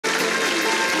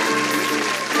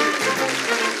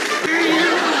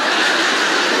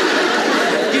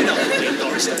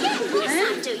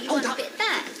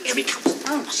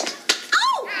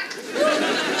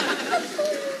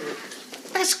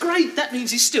that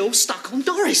means he's still stuck on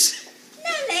Doris.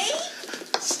 Nellie?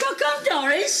 Stuck on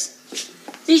Doris?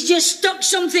 He's just stuck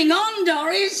something on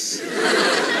Doris.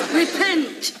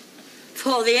 Repent,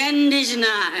 for the end is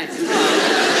nigh.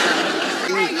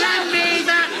 Allow me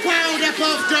that powder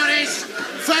puff, Doris,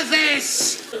 for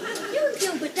this. You and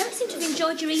Gilbert don't seem to have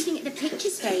enjoyed your evening at the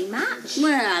pictures very much.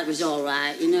 Well, it was all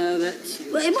right, you know, but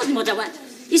well, it wasn't what I went.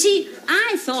 You see,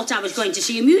 I thought I was going to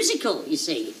see a musical, you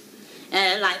see,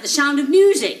 like The Sound of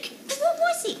Music. What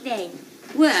was it then?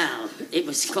 Well, it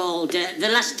was called The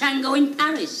Last Tango in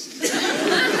Paris.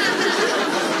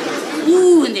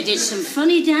 Ooh, and they did some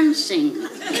funny dancing.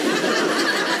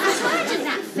 I've heard of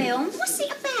that film. What's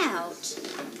it about?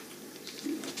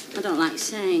 I don't like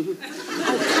saying.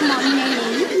 Oh, come on,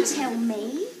 Nellie, you can tell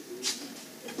me.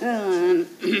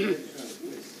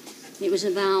 It was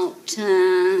about,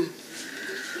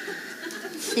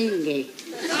 thingy.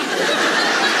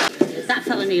 That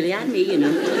fella nearly had me, you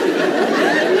know.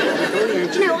 Oh, yeah.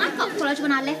 Do you know, I got followed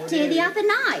when I left here the other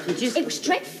night. Did you? It was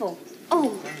dreadful.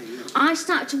 Oh, I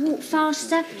started to walk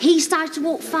faster. He started to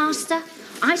walk faster.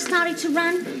 I started to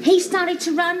run. He started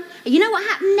to run. And you know what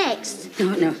happened next?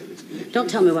 No. Don't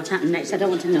tell me what happened next. I don't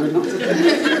want to know. No.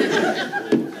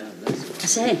 I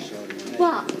say.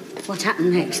 What? What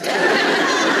happened next? He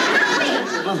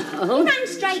ran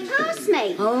straight past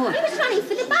me. Oh. He was running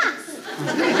for the bus.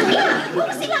 Yeah, what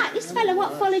was he like, this fella,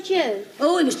 what followed you?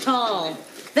 Oh, he was tall.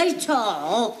 Very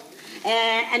tall.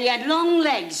 And he had long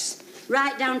legs.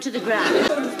 Right down to the ground.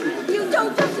 You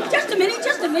don't... Just a minute.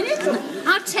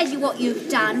 I'll tell you what you've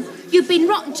done. You've been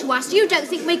rotten to us. You don't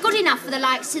think we're good enough for the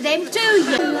likes of them, do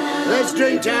you? Let's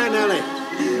drink down, Nellie.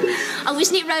 Oh,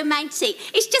 isn't it romantic?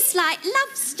 It's just like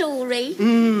love story.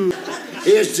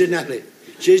 Here's to Nellie.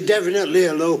 She's definitely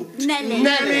alone. Nellie.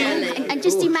 And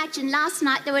just imagine, last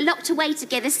night they were locked away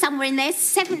together somewhere in their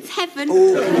seventh heaven.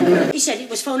 He said it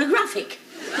was phonographic.